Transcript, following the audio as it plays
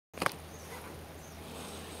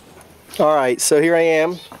Alright, so here I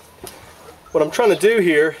am. What I'm trying to do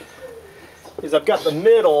here is I've got the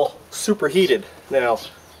middle superheated now.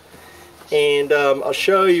 And I'll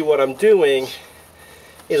show you what I'm doing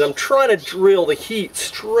is I'm trying to drill the heat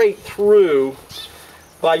straight through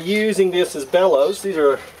by using this as bellows.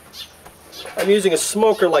 I'm using a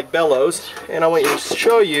smoker like bellows, and I want to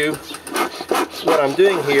show you what I'm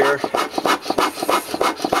doing here.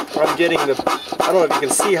 I'm getting I don't know if you can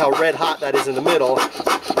see how red hot that is in the middle,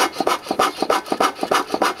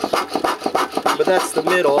 but that's the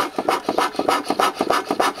middle.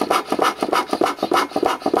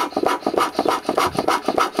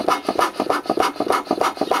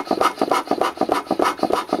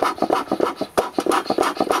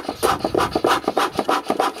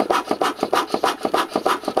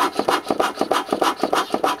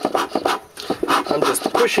 I'm just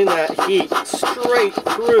pushing that heat straight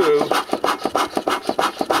through.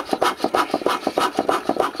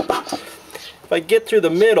 If I get through the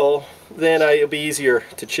middle, then it'll be easier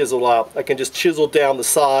to chisel out. I can just chisel down the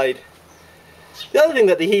side. The other thing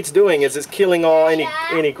that the heat's doing is it's killing all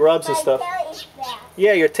any grubs and stuff.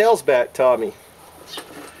 Yeah, your tail's back, Tommy.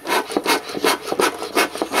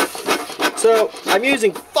 So I'm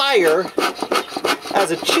using fire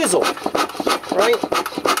as a chisel, right?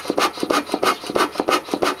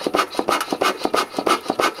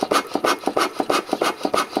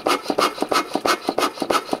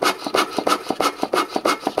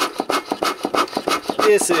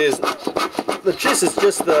 This is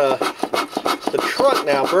just the trunk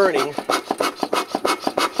now burning.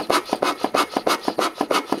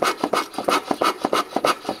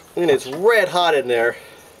 And it's red hot in there.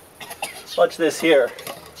 Watch this here.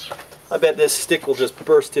 I bet this stick will just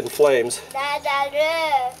burst in flames.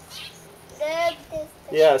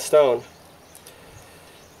 Yeah, stone.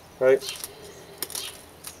 Right?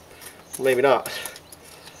 Maybe not.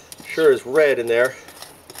 Sure is red in there.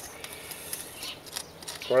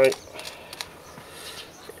 Right?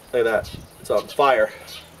 Look at that. It's on fire.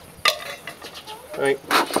 Right?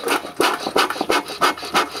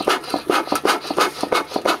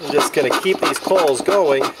 I'm just going to keep these coals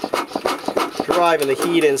going, driving the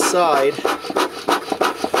heat inside.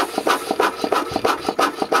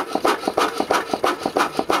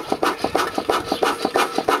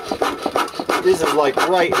 This is like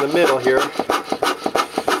right in the middle here.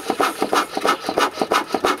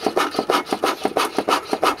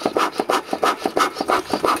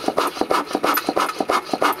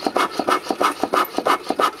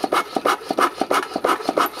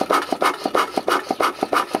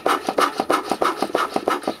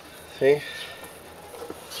 See?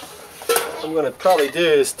 What I'm going to probably do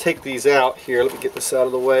is take these out here. Let me get this out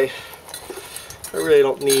of the way. I really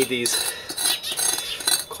don't need these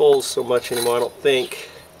coals so much anymore, I don't think.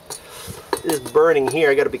 It is burning here.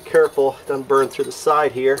 I got to be careful. It doesn't burn through the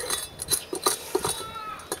side here.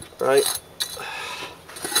 Right?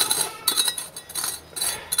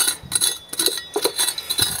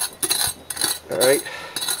 Alright.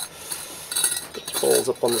 Put the coals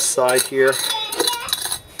up on the side here.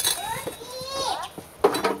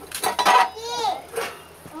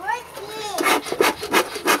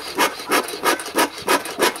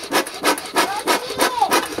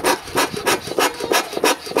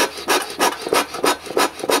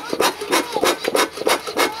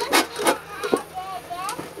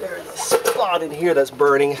 In here that's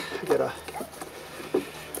burning. I gotta...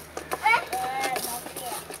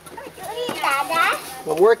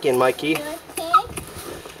 I'm working, Mikey.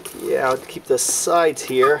 Yeah, I'll keep the sides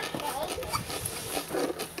here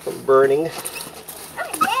from burning.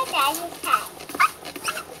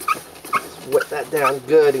 Just wet that down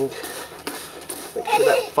good and make sure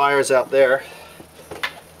that fire's out there.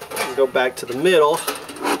 And go back to the middle.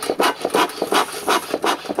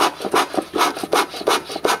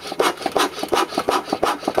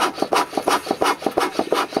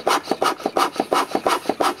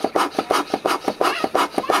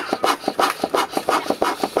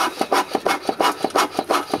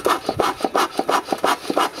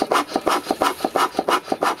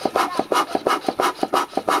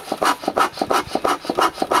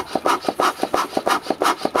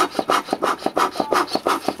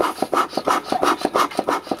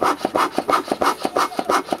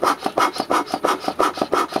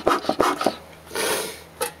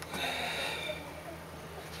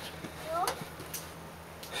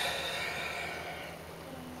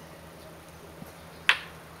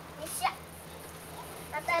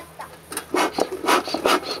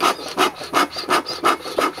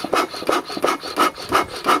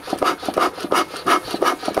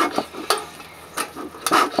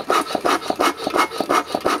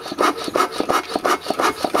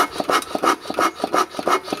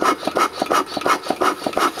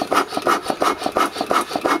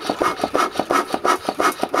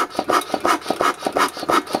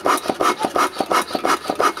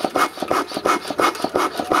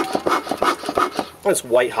 It's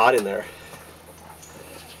white hot in there.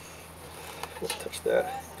 Don't touch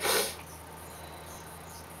that.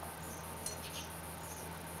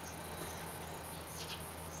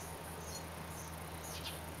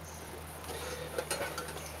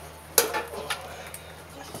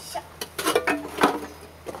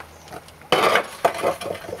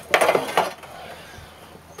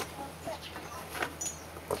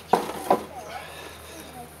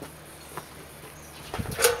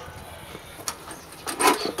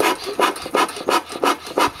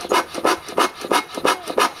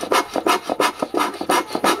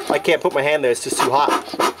 I can't put my hand there, it's just too hot.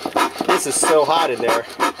 This is so hot in there.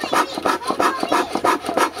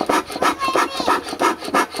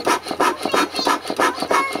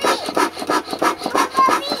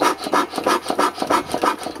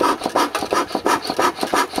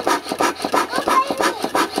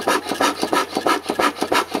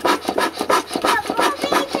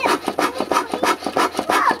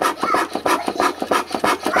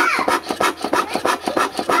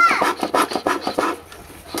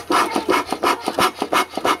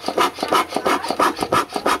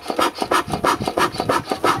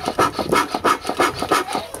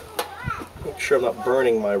 Sure I'm not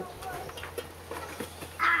burning my...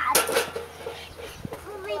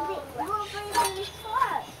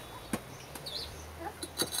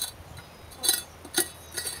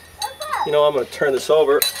 You know, I'm going to turn this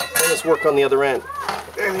over and let's work on the other end.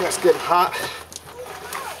 Everything that's getting hot.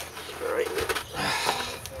 All right.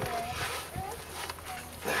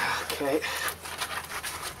 Okay.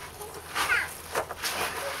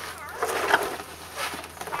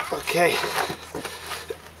 Okay.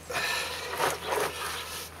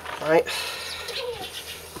 All right.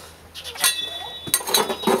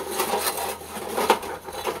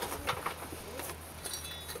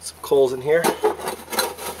 Put some coals in here.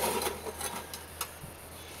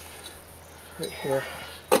 Right here.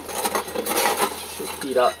 Should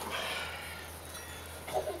heat up.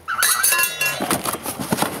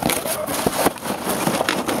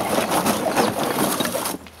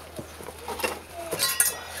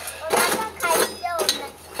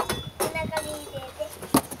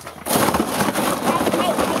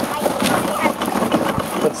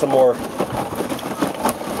 Put some more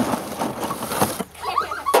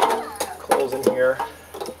coals in here.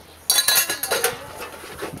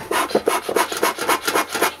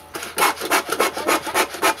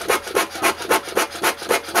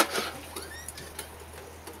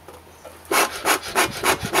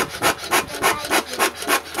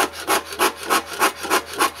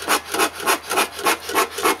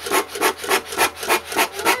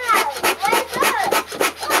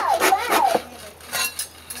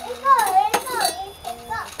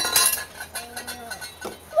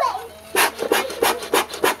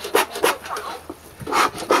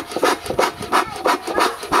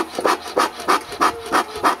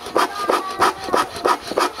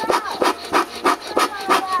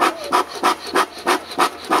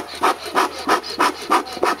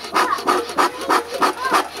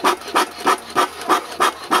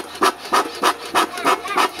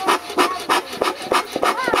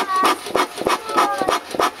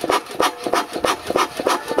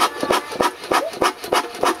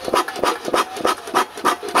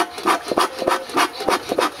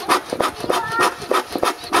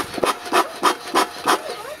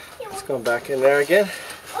 Going back in there again.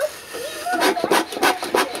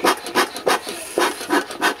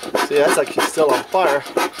 See, that's actually still on fire.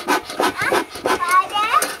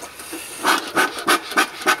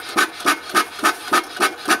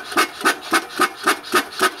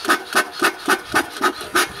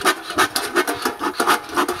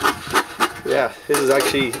 Yeah, this is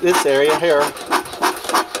actually, this area here,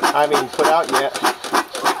 I haven't even put out yet.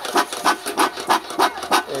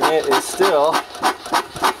 And it is still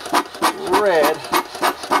red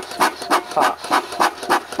hot.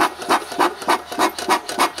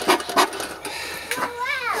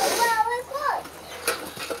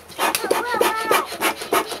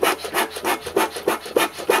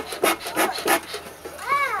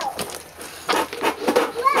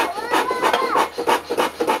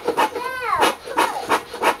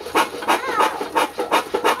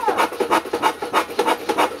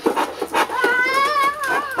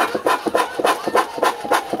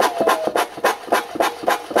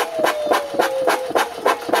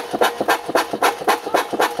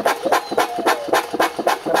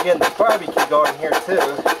 Getting the barbecue going here too.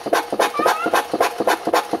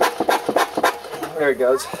 There it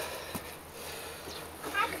goes.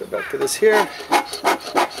 Go back to this here.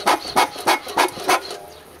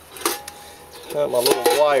 My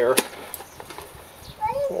little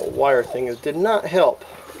wire thing did not help.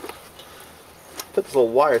 put this little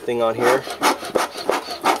wire thing on here.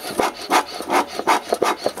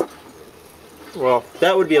 Well,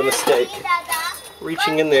 that would be a mistake.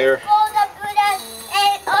 Reaching in there.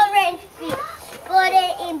 Orange bee. Put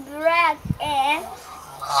it in black and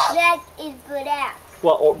black is black.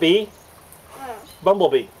 What bee?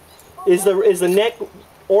 Bumblebee. Is the neck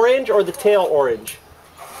orange or the tail orange?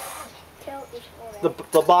 Tail is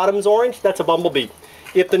orange. The bottom's orange. That's a bumblebee.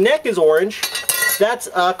 If the neck is orange, that's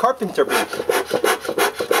a carpenter bee.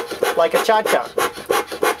 Like a cha-cha.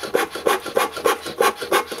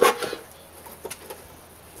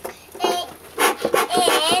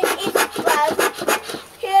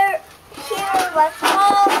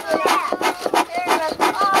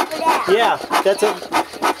 Yeah, that's a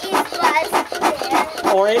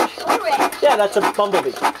orange. Yeah, that's a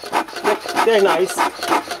bumblebee. They're nice.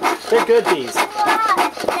 They're good bees.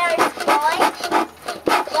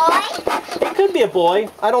 It could be a boy.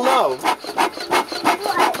 I don't know.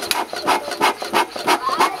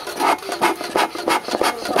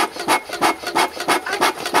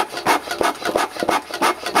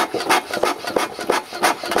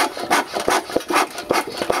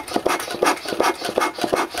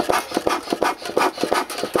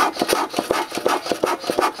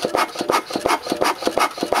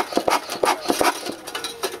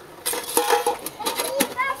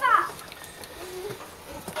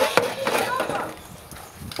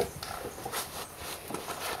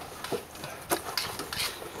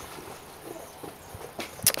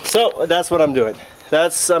 So that's what I'm doing.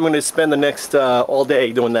 I'm going to spend the next all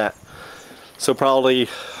day doing that. So probably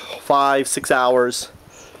 5-6 hours,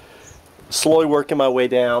 slowly working my way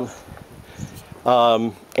down.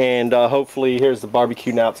 Hopefully, here's the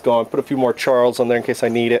barbecue now. It's going. Put a few more charls on there in case I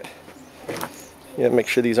need it. Yeah, make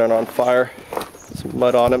sure these aren't on fire. Some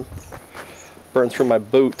mud on them. Burn through my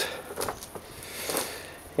boot.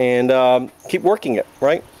 And keep working it,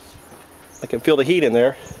 right? I can feel the heat in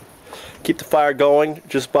there. Keep the fire going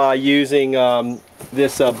just by using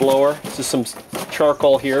this blower. This is some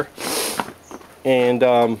charcoal here, and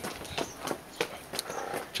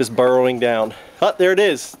just burrowing down. Oh, there it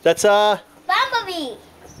is. That's a bumblebee.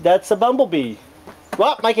 That's a bumblebee.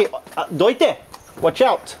 Well, Mikey, doite. Watch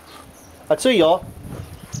out. Atsuyo.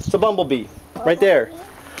 It's a bumblebee right there.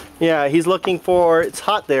 Yeah, he's looking for. It's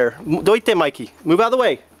hot there. Doite, Mikey. Move out of the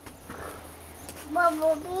way.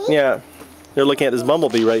 Bumblebee. Yeah, they're looking at this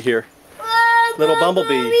bumblebee right here. Little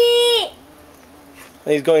bumblebee.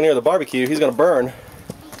 And he's going near the barbecue. He's going to burn.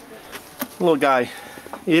 Little guy.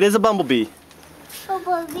 It is a bumblebee.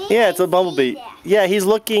 Bumblebee? Yeah, it's a bumblebee. Yeah, he's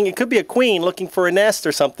looking. It could be a queen looking for a nest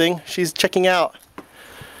or something. She's checking out.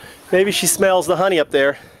 Maybe she smells the honey up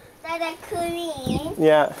there. That's a queen.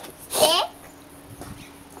 Yeah. Sick?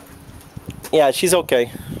 Yeah, she's okay.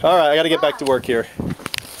 All right, I got to get back to work here.